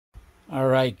All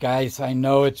right, guys, I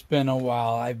know it's been a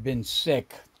while. I've been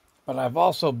sick, but I've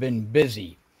also been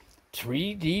busy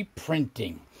 3D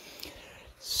printing.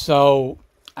 So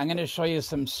I'm going to show you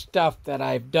some stuff that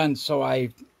I've done. So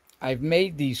I've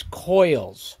made these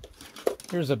coils.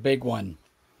 Here's a big one,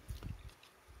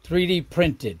 3D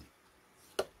printed.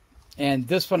 And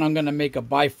this one I'm going to make a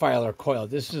bifilar coil.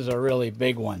 This is a really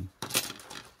big one.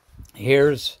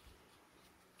 Here's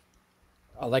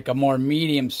like a more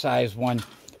medium-sized one.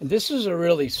 And this is a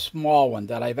really small one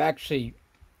that I've actually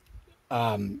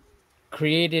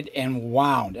created and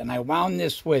wound. And I wound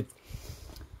this with,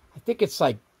 I think it's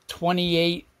like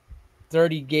 28,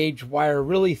 30 gauge wire,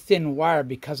 really thin wire,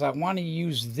 because I want to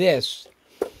use this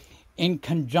in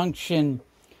conjunction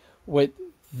with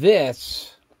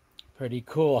this. Pretty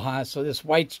cool, huh? So this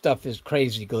white stuff is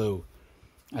crazy glue.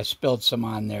 I spilled some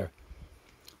on there.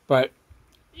 But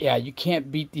yeah, you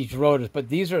can't beat these rotors, but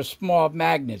these are small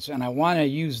magnets, and I want to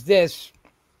use this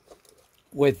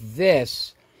with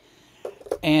this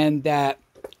and that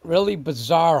really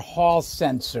bizarre Hall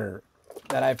sensor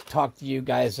that I've talked to you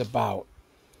guys about.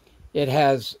 It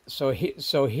has, so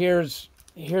here's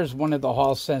one of the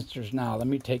Hall sensors now. Let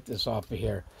me take this off of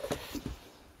here.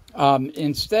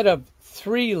 Instead of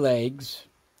 3 legs,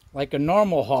 like a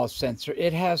normal Hall sensor,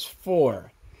 it has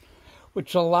 4,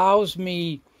 which allows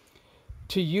me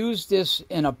to use this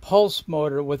in a pulse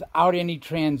motor without any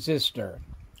transistor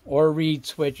or reed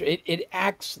switch. It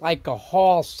acts like a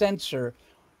Hall sensor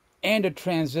and a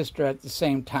transistor at the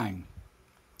same time.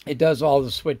 It does all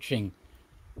the switching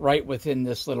right within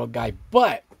this little guy.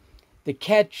 But the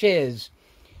catch is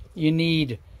you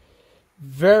need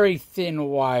very thin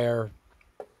wire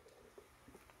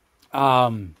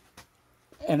and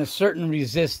a certain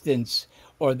resistance,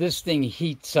 or this thing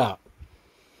heats up.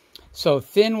 So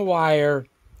thin wire,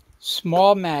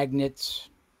 small magnets,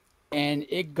 and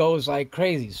it goes like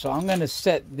crazy. So I'm going to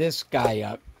set this guy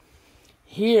up.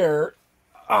 Here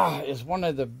is one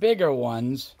of the bigger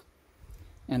ones.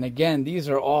 And again, these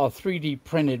are all 3D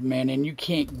printed, man, and you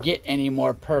can't get any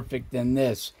more perfect than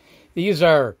this. These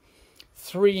are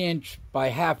 3-inch by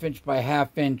half-inch by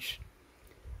half-inch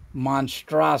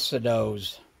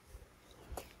monstrositos.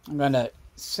 I'm going to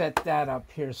set that up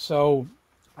here. So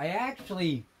I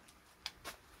actually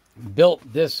built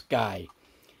this guy,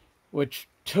 which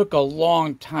took a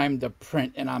long time to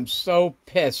print, and I'm so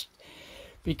pissed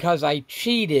because I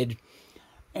cheated,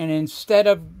 and instead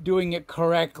of doing it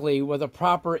correctly with a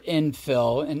proper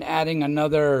infill and adding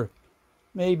another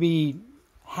maybe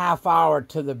half hour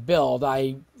to the build,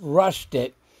 I rushed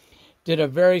it, did a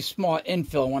very small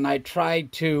infill. When I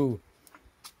tried to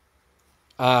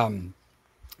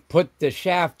put the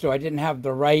shaft through, I didn't have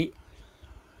the right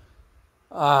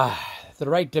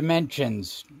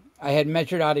dimensions. I had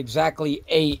measured out exactly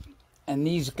 8, and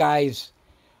these guys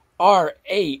are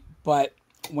 8, but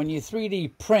when you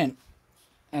 3D print,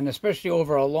 and especially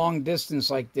over a long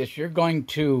distance like this, you're going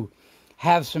to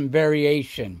have some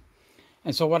variation.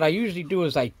 And so what I usually do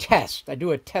is I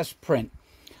do a test print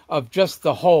of just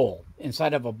the hole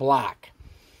inside of a block,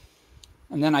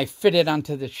 and then I fit it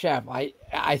onto the shaft.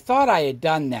 I thought I had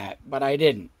done that, but I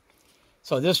didn't.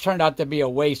 So this turned out to be a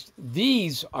waste.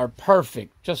 These are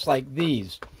perfect, just like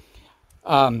these.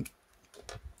 So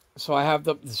I have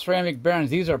the ceramic bearings.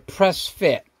 These are press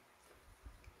fit.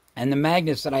 And the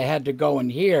magnets that I had to go in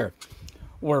here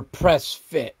were press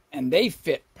fit. And they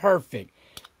fit perfect.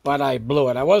 But I blew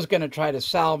it. I was going to try to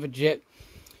salvage it,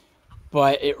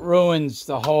 but it ruins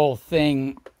the whole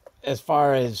thing as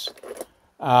far as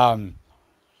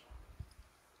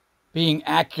being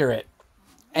accurate.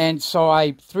 And so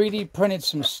I 3D printed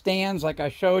some stands like I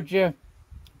showed you,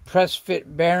 press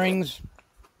fit bearings.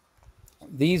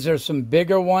 These are some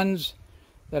bigger ones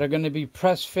that are going to be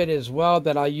press fit as well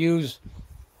that I'll use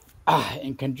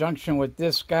in conjunction with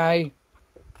this guy.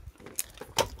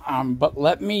 But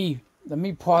let me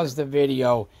pause the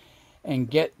video and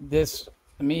get this.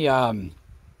 Let me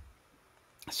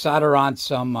solder on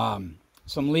some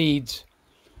leads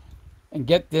and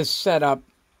get this set up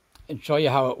and show you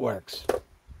how it works.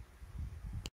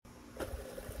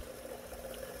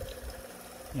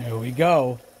 There we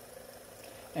go.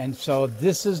 And so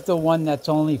this is the one that's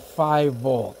only 5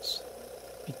 volts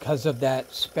because of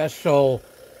that special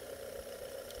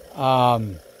Hall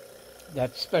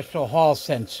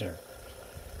sensor.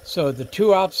 So the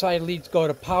 2 outside leads go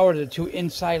to power, the 2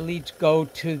 inside leads go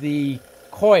to the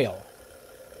coil.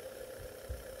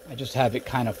 I just have it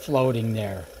kind of floating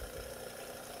there.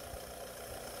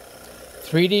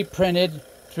 3D printed,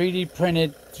 3D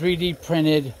printed, 3D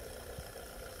printed,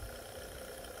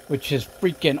 which is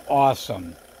freaking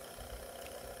awesome.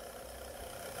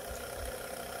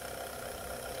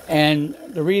 And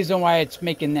the reason why it's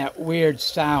making that weird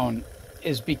sound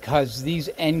is because these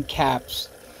end caps,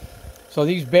 so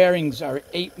these bearings are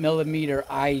 8mm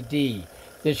ID.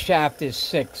 This shaft is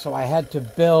 6, so I had to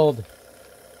build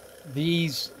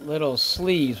these little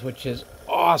sleeves, which is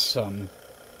awesome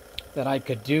that I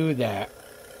could do that.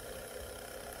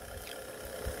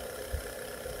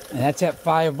 And that's at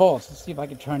 5 volts. Let's see if I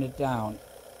can turn it down.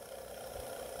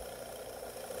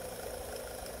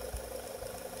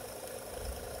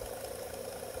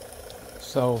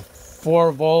 So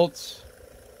 4 volts.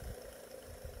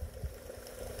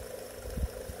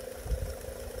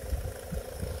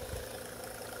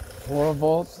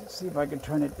 Let's see if I can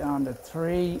turn it down to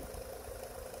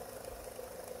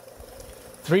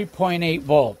 3.8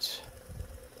 volts.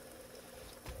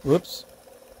 Whoops.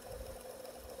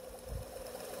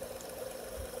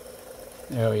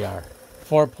 There we are.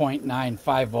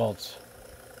 4.95 volts.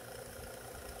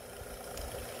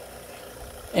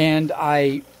 And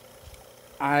here,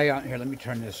 let me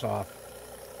turn this off.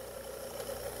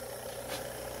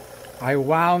 I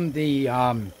wound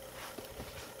the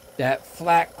that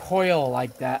flat coil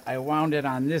like that. I wound it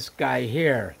on this guy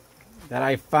here that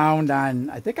I found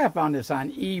on, I think I found this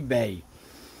on eBay.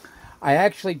 I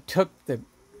actually took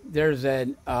there's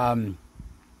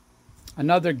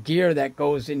another gear that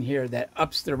goes in here that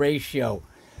ups the ratio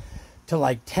to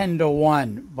like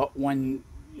 10-to-1, but when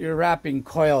you're wrapping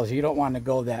coils, you don't want to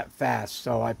go that fast.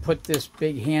 So I put this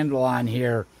big handle on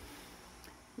here,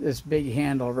 this big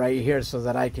handle right here, so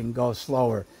that I can go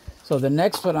slower. So the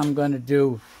next what I'm going to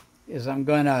do is I'm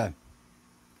going to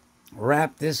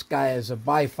wrap this guy as a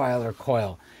bifilar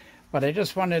coil. But I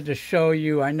just wanted to show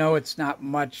you, I know it's not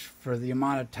much for the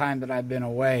amount of time that I've been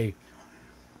away,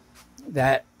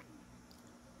 that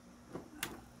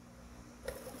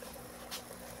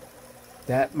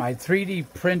my 3D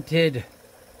printed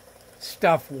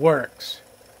stuff works.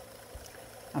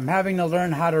 I'm having to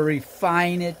learn how to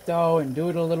refine it though and do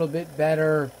it a little bit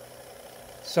better.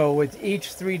 So with each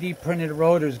 3D printed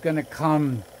rotor is going to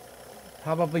come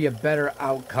probably a better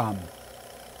outcome.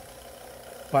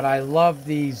 But I love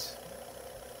these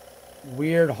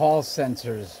weird Hall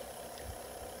sensors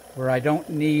where I don't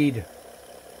need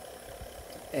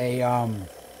a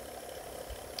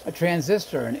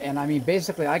transistor, and I mean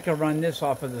basically I can run this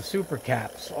off of the super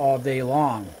caps all day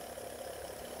long.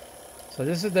 So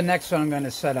this is the next one I'm going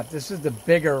to set up. This is the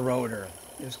bigger rotor.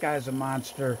 This guy's a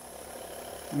monster.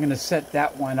 I'm going to set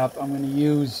that one up. I'm going to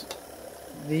use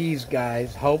these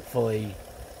guys, hopefully.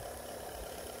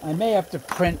 I may have to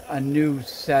print a new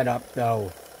setup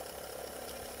though.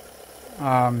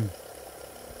 I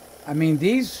mean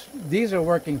these are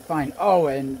working fine. Oh,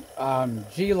 and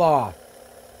G-Law,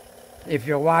 if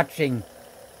you're watching,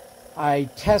 I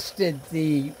tested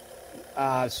the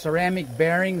ceramic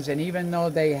bearings, and even though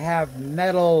they have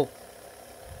metal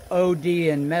OD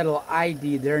and metal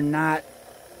ID, they're not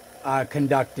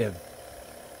conductive.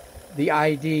 The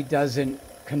ID doesn't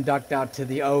conduct out to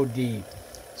the OD,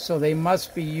 so they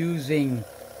must be using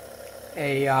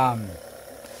a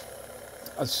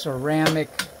ceramic.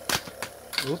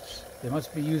 Oops! They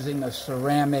must be using a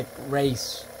ceramic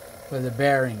race for the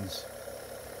bearings.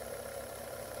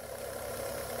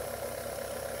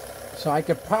 So I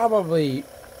could probably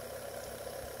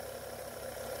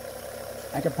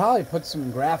put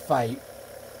some graphite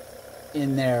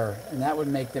in there, and that would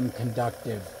make them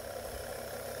conductive.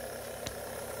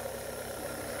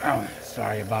 Oh,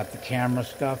 sorry about the camera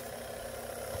stuff.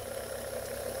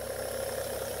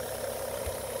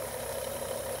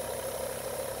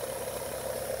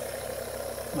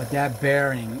 But that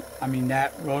bearing, I mean,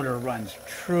 that rotor runs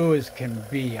true as can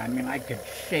be. I mean, I could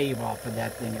shave off of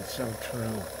that thing. It's so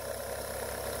true.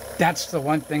 That's the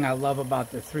one thing I love about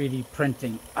the 3D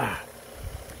printing,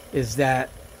 is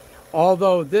that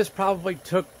although this probably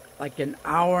took like an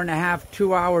hour and a half,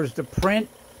 2 hours to print,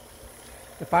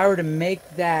 if I were to make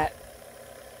that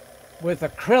with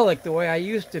acrylic the way I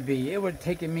used to be, it would have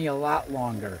taken me a lot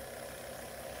longer.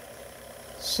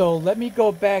 So let me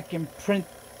go back and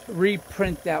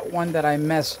reprint that one that I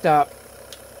messed up,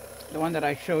 the one that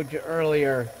I showed you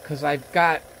earlier, because I've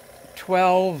got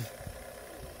 12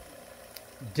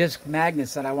 disc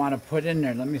magnets that I want to put in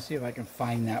there. Let me see if I can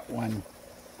find that one.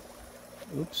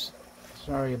 Oops,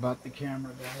 sorry about the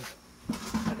camera, guys.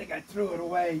 I think I threw it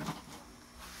away.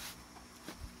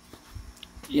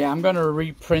 Yeah, I'm going to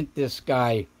reprint this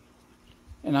guy,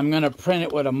 and I'm going to print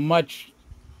it with a much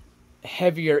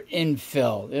heavier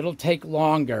infill. It'll take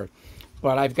longer,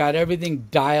 but I've got everything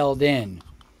dialed in.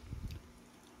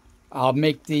 I'll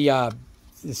make the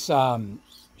this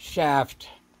shaft,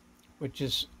 which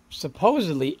is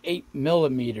supposedly 8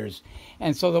 millimeters,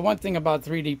 And so the one thing about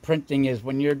 3D printing is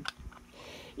when you're,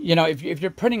 you know, if you're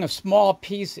printing a small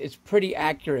piece, it's pretty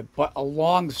accurate. But a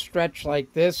long stretch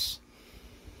like this,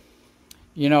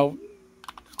 you know,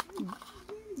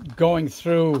 going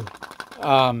through,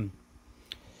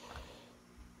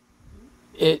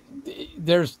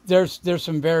 there's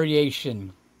some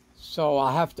variation. So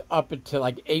I'll have to up it to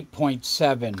like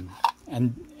 8.7,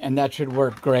 and that should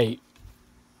work great.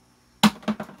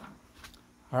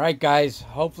 All right, guys,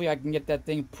 hopefully I can get that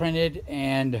thing printed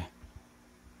and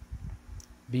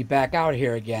be back out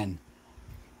here again.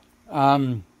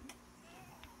 I'm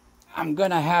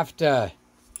going to have to,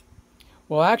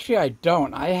 well, actually I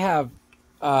don't. I have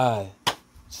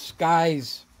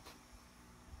Sky's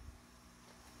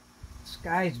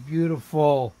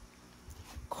beautiful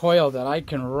coil that I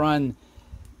can run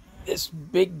this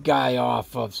big guy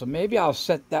off of. So maybe I'll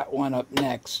set that one up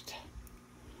next.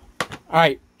 All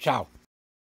right, ciao.